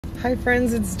Hi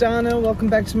friends, it's Donna. Welcome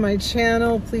back to my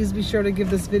channel. Please be sure to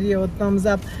give this video a thumbs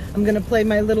up. I'm gonna play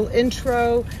my little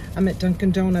intro. I'm at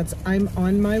Dunkin' Donuts. I'm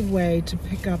on my way to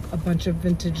pick up a bunch of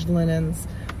vintage linens.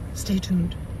 Stay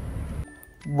tuned.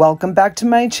 Welcome back to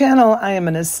my channel. I am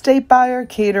an estate buyer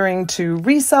catering to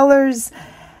resellers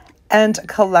and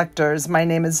collectors. My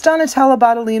name is Donatella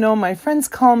Bottolino. My friends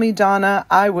call me Donna.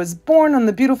 I was born on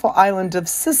the beautiful island of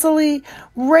Sicily,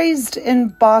 raised in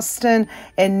Boston,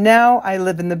 and now I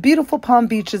live in the beautiful Palm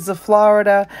Beaches of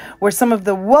Florida, where some of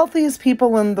the wealthiest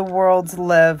people in the world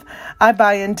live. I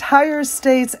buy entire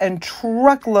states and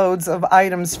truckloads of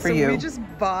items for you. So we just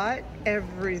bought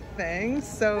everything,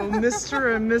 so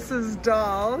Mr. and Mrs.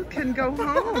 Doll can go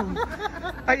home.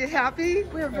 Are you happy?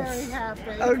 We're very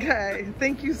happy. Okay,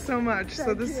 thank you so much.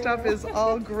 So this stuff is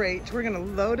all great. We're gonna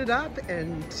load it up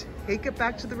and take it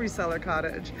back to the reseller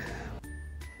cottage.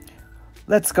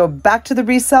 Let's go back to the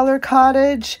reseller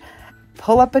cottage,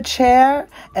 pull up a chair,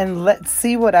 and let's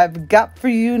see what I've got for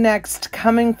you next,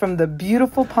 coming from the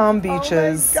beautiful Palm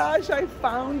Beaches. Oh my gosh, I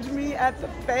found me at the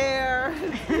fair.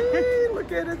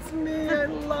 Look at it, it's me. I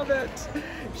love it.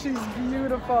 She's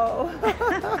beautiful.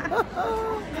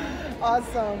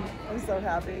 Awesome. I'm so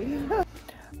happy.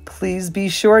 Please be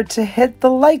sure to hit the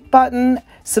like button,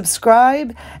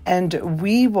 subscribe, and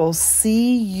we will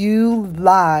see you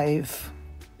live.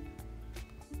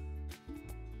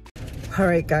 All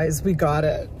right, guys, we got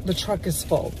it. The truck is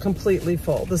full, completely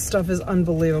full. The stuff is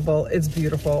unbelievable. It's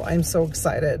beautiful. I'm so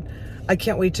excited. I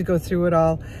can't wait to go through it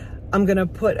all. I'm gonna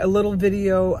put a little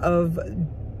video of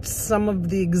some of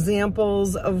the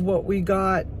examples of what we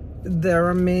got. They're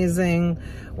amazing.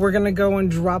 We're gonna go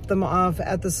and drop them off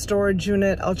at the storage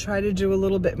unit. I'll try to do a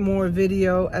little bit more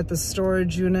video at the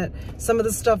storage unit. Some of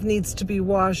the stuff needs to be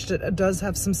washed. It does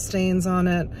have some stains on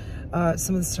it.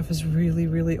 Some of the stuff is really,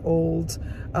 really old.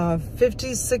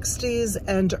 50s, 60s,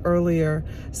 and earlier.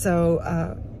 So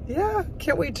yeah,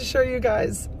 can't wait to show you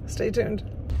guys. Stay tuned.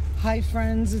 Hi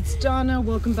friends, it's Donna.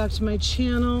 Welcome back to my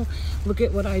channel. Look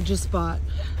at what I just bought.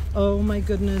 Oh my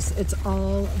goodness, it's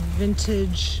all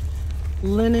vintage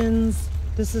linens.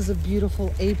 This is a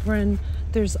beautiful apron.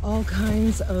 There's all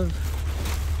kinds of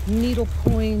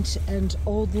needlepoint and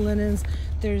old linens.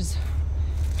 There's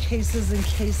cases and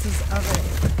cases of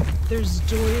it. There's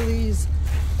doilies.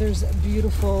 There's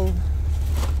beautiful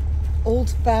old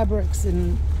fabrics,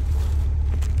 and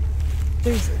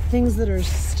there's things that are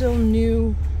still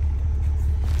new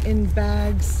in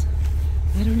bags.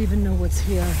 I don't even know what's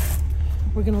here.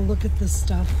 We're gonna look at this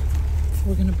stuff.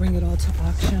 We're gonna bring it all to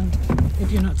auction.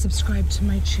 If you're not subscribed to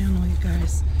my channel, you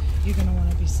guys, you're gonna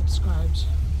wanna be subscribed.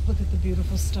 Look at the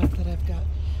beautiful stuff that I've got.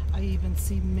 I even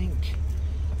see mink.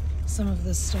 Some of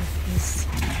this stuff is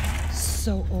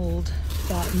so old.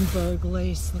 Battenberg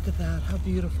lace, look at that, how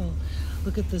beautiful.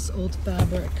 Look at this old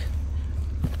fabric.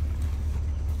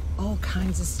 All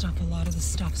kinds of stuff. A lot of the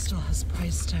stuff still has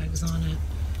price tags on it.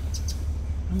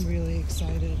 I'm really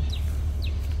excited.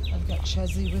 I've got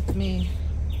Chezzy with me.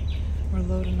 We're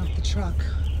loading up the truck.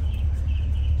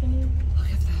 Can you look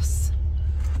at this?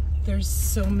 There's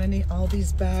so many, all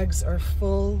these bags are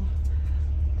full.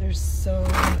 There's so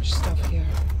much stuff here.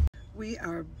 We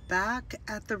are back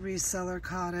at the reseller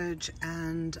cottage,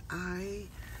 and I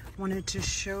wanted to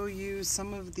show you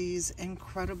some of these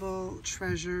incredible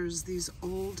treasures, these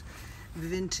old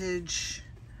vintage,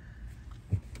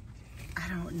 I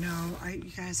don't know,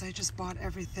 you guys, I just bought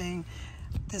everything.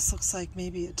 This looks like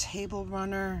maybe a table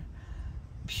runner,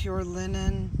 pure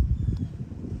linen.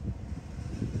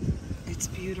 It's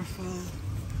beautiful.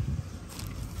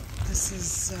 This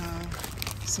is,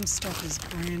 some stuff is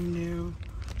brand new.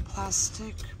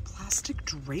 Plastic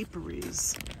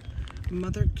draperies.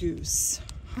 Mother Goose.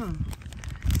 Huh.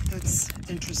 That's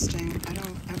interesting. I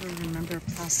don't ever remember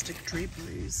plastic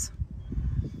draperies.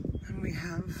 And we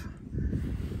have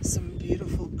some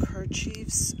beautiful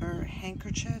kerchiefs or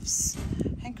handkerchiefs.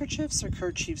 Handkerchiefs or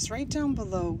kerchiefs? Right down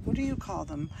below. What do you call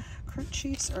them?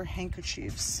 Kerchiefs or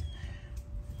handkerchiefs?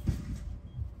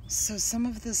 So some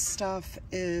of this stuff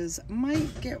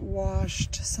might get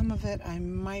washed. Some of it I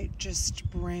might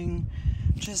just bring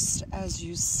just as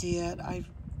you see it. I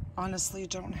honestly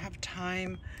don't have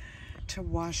time to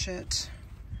wash it,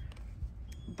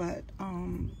 but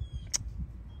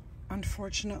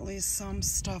unfortunately some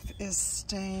stuff is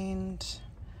stained.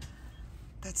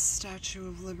 That's Statue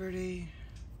of Liberty.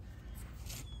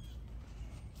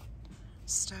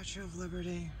 Statue of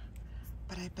Liberty.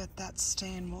 But I bet that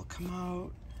stain will come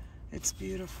out. It's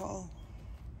beautiful.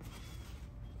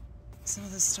 Some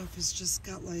of this stuff has just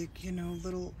got, like, you know,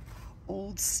 little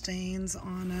old stains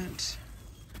on it.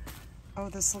 Oh,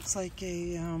 this looks like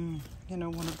a you know,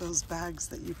 one of those bags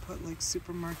that you put like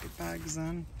supermarket bags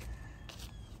in.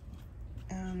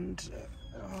 And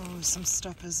oh, some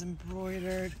stuff is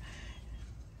embroidered.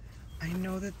 I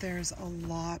know that there's a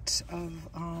lot of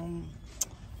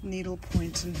needle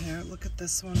point in here. Look at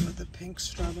this one with the pink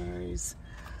strawberries.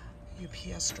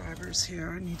 UPS drivers here.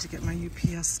 I need to get my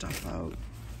UPS stuff out.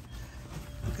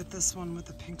 Look at this one with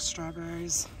the pink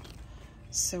strawberries.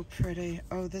 So pretty.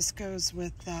 Oh, this goes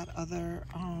with that other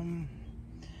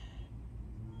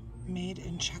made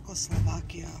in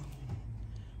Czechoslovakia.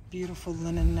 Beautiful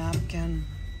linen napkin.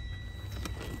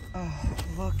 Oh,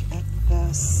 look at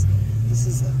this. This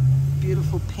is a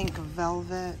beautiful pink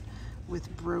velvet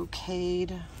with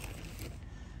brocade.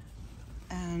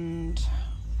 And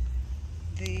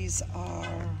these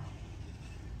are,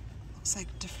 looks like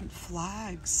different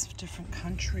flags, different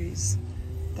countries.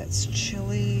 That's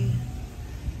Chile,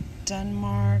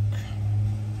 Denmark.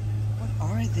 What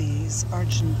are these?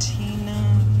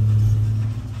 Argentina.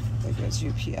 There goes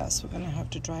UPS. We're gonna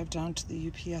have to drive down to the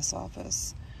UPS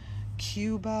office.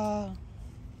 Cuba.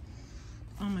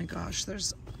 Oh my gosh,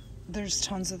 there's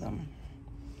tons of them.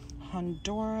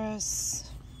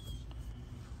 Honduras,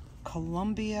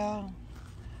 Colombia.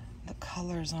 The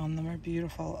colors on them are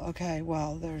beautiful. Okay,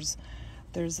 well, there's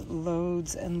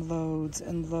loads and loads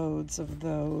and loads of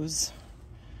those.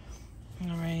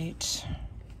 All right,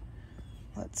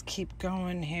 let's keep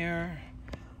going here.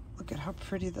 Look at how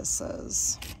pretty this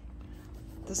is.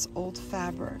 This old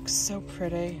fabric, so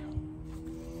pretty.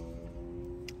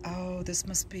 Oh, this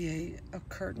must be a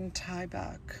curtain tie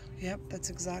back. Yep,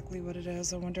 that's exactly what it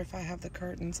is. I wonder if I have the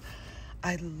curtains.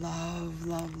 I love,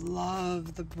 love,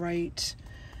 love the bright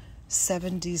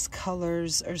 70s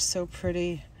colors are so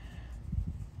pretty.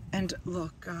 And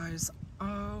look, guys,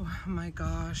 oh my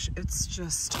gosh, it's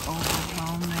just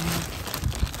overwhelming.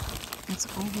 It's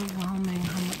overwhelming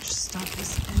how much stuff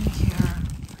is in here.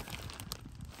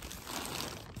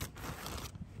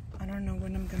 I don't know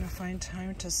when I'm gonna find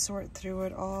time to sort through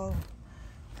it all.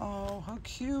 Oh, how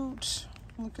cute.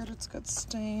 Look at it, it's got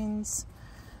stains,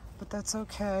 but that's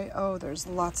okay. Oh, there's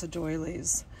lots of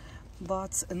doilies.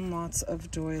 Lots and lots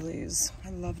of doilies.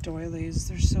 I love doilies,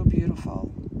 they're so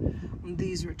beautiful.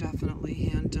 These are definitely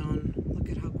hand done. Look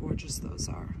at how gorgeous those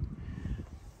are.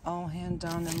 All hand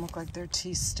done and look like they're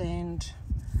tea stained.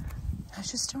 I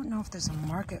just don't know if there's a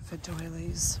market for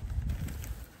doilies.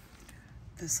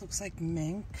 This looks like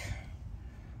mink.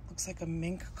 Looks like a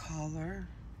mink collar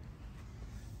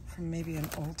from maybe an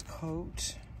old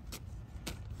coat.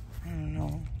 I don't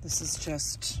know. This is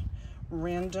just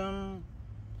random.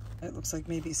 It looks like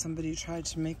maybe somebody tried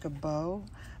to make a bow,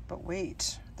 but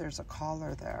wait, there's a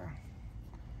collar there.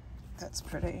 That's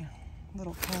pretty.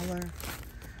 Little collar.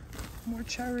 More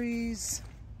cherries.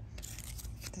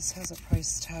 This has a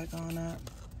price tag on it.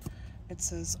 It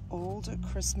says old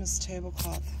Christmas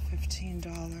tablecloth,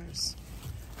 $15.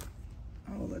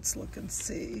 Oh, let's look and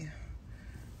see.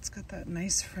 It's got that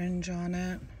nice fringe on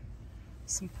it.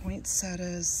 Some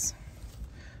poinsettias.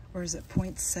 Or is it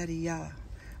poinsettia?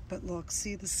 But look,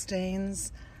 see the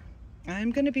stains?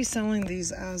 I'm going to be selling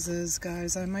these as is,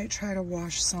 guys. I might try to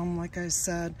wash some, like I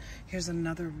said. Here's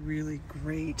another really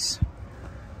great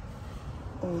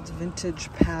old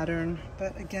vintage pattern.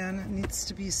 But again, it needs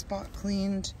to be spot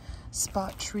cleaned,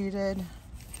 spot treated.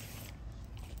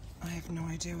 I have no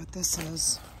idea what this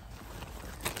is.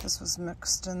 This was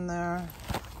mixed in there.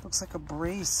 Looks like a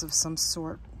brace of some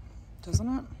sort, doesn't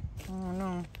it? I don't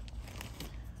know.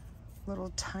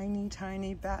 Little tiny,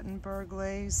 tiny Battenberg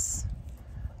lace.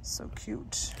 So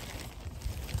cute.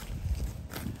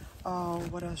 Oh,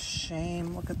 what a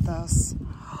shame. Look at this.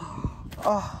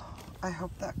 Oh, I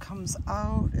hope that comes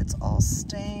out. It's all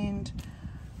stained.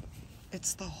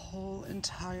 It's the whole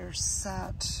entire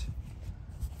set.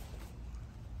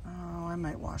 Oh, I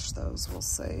might wash those. We'll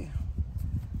see.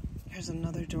 Here's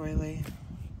another doily.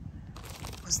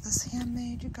 Was this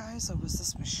handmade, you guys, or was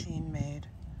this machine made?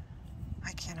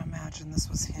 I can't imagine this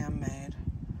was handmade.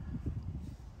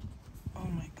 Oh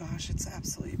my gosh, it's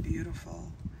absolutely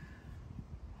beautiful.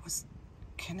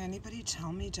 Can anybody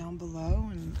tell me down below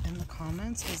in the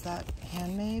comments, was that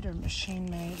handmade or machine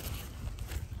made?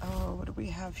 Oh, what do we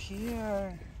have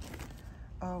here?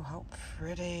 Oh, how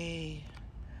pretty.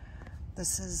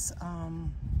 This is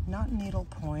not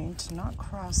needlepoint, not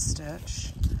cross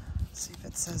stitch. Let's see if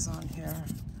it says on here.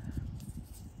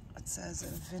 It says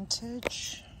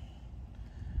vintage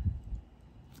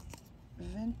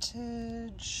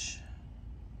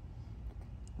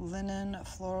linen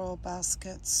floral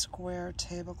basket square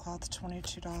tablecloth,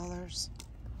 $22.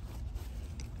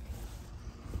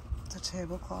 The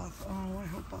tablecloth. Oh, I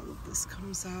hope all of this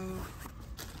comes out.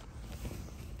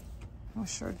 I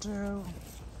sure do.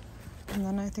 And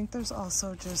then I think there's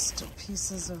also just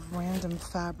pieces of random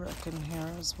fabric in here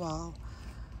as well.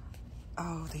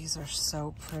 Oh, these are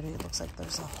so pretty. It looks like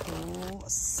there's a whole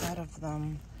set of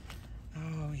them.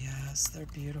 Oh yes, they're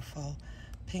beautiful.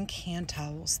 Pink hand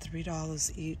towels,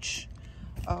 $3 each.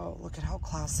 Oh, look at how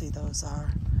classy those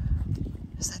are.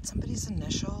 Is that somebody's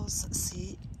initials?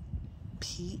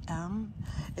 CPM?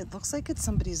 It looks like it's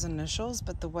somebody's initials,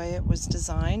 but the way it was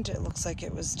designed, it looks like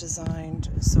it was designed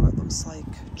so it looks like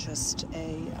just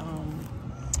a,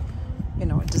 you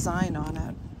know, a design on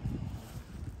it.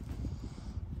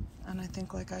 And I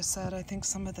think, like I said, I think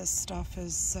some of this stuff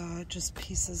is just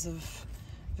pieces of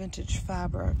vintage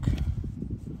fabric.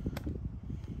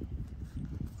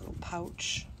 Little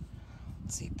pouch.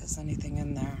 Let's see if there's anything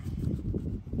in there.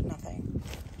 Nothing.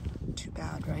 Too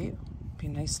bad, right? Be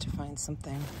nice to find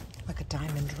something like a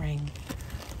diamond ring.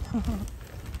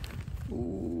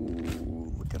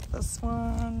 Ooh, look at this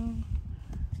one.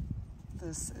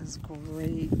 This is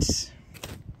great.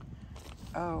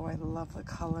 Oh, I love the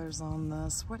colors on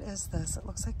this. What is this? It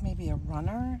looks like maybe a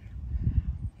runner.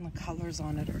 And the colors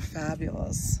on it are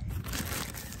fabulous.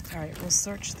 All right, we'll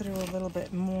search through a little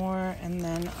bit more, and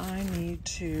then I need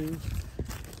to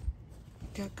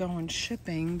get going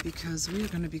shipping because we're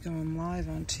going to be going live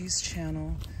on T's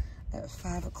channel at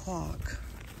 5 o'clock.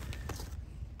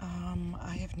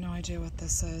 I have no idea what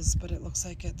this is, but it looks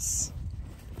like it's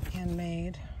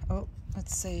handmade. Oh,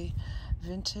 let's see.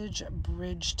 Vintage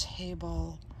bridge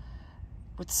table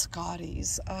with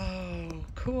Scotties. Oh,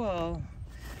 cool.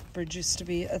 Bridge used to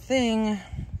be a thing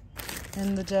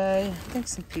in the day. I think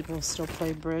some people still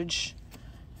play bridge.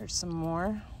 Here's some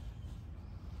more.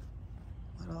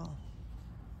 Little.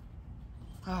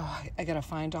 Oh, I gotta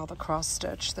find all the cross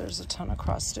stitch. There's a ton of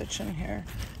cross stitch in here.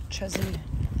 Chezzy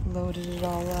loaded it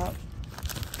all up.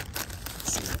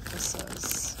 Let's see what this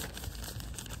is.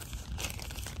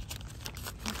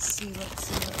 Let's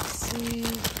see.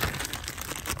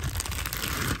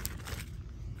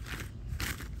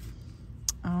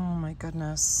 Oh my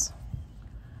goodness.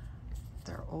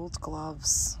 They're old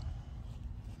gloves.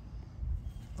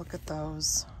 Look at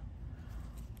those.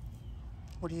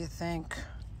 What do you think?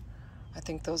 I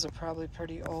think those are probably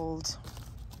pretty old.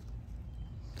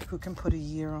 Who can put a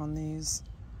year on these?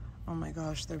 Oh my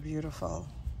gosh, they're beautiful.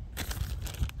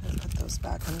 I'll put those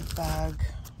back in the bag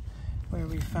where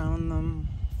we found them.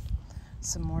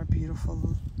 Some more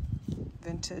beautiful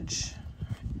vintage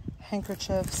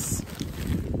handkerchiefs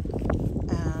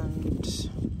and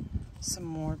some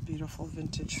more beautiful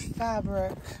vintage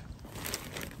fabric.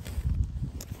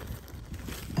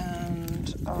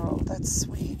 And oh, that's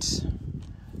sweet.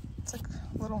 It's like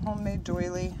a little homemade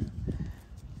doily,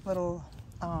 little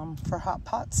for hot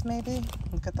pots maybe.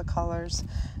 Look at the colors.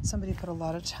 Somebody put a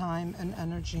lot of time and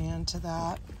energy into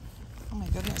that. Oh my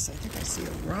goodness, I think I see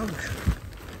a rug.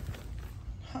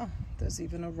 Huh, there's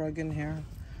even a rug in here.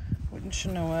 Wouldn't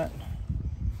you know it?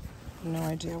 No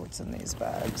idea what's in these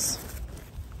bags.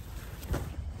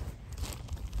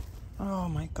 Oh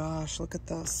my gosh, look at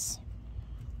this.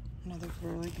 Another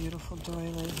really beautiful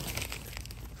doily.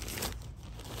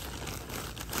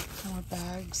 More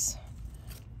bags.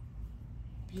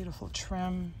 Beautiful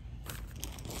trim.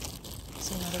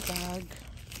 There's another bag.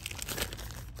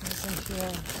 What's in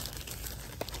here?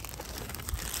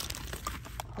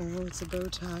 Oh, it's a bow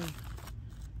tie.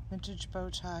 Vintage bow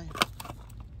tie.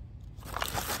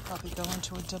 Probably go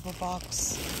into a double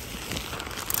box.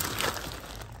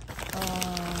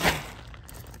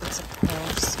 It's a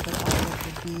purse with all of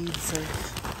the beads of,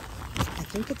 I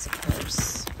think it's a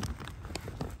purse.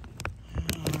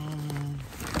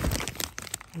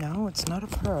 No, it's not a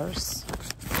purse.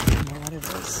 I don't know what it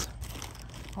is.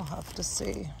 I'll have to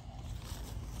see.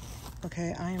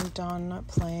 Okay, I am done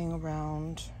playing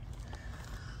around.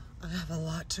 I have a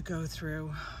lot to go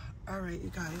through. All right,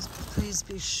 you guys, please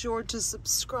be sure to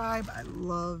subscribe. I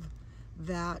love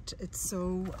that. It's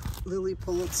so Lily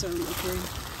Pulitzer looking.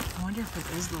 I wonder if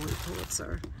it is Lily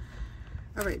Pulitzer.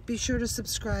 All right, be sure to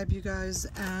subscribe, you guys,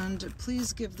 and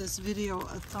please give this video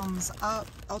a thumbs up.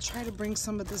 I'll try to bring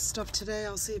some of this stuff today.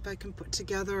 I'll see if I can put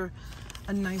together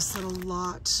a nice little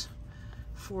lot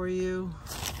for you.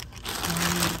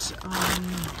 And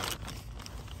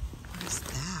what is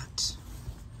that?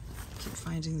 I keep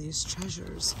finding these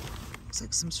treasures. Looks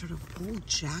like some sort of old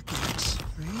jacket,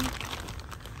 right?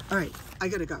 All right, I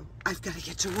gotta go. I've gotta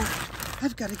get to work.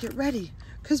 I've gotta get ready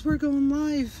because we're going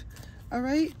live. All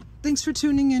right? Thanks for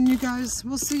tuning in, you guys.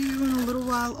 We'll see you in a little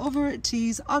while over at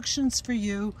T's Auctions for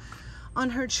You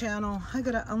on her channel. I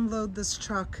gotta unload this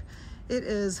truck. It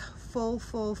is full.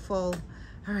 All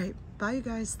right, bye, you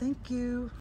guys. Thank you.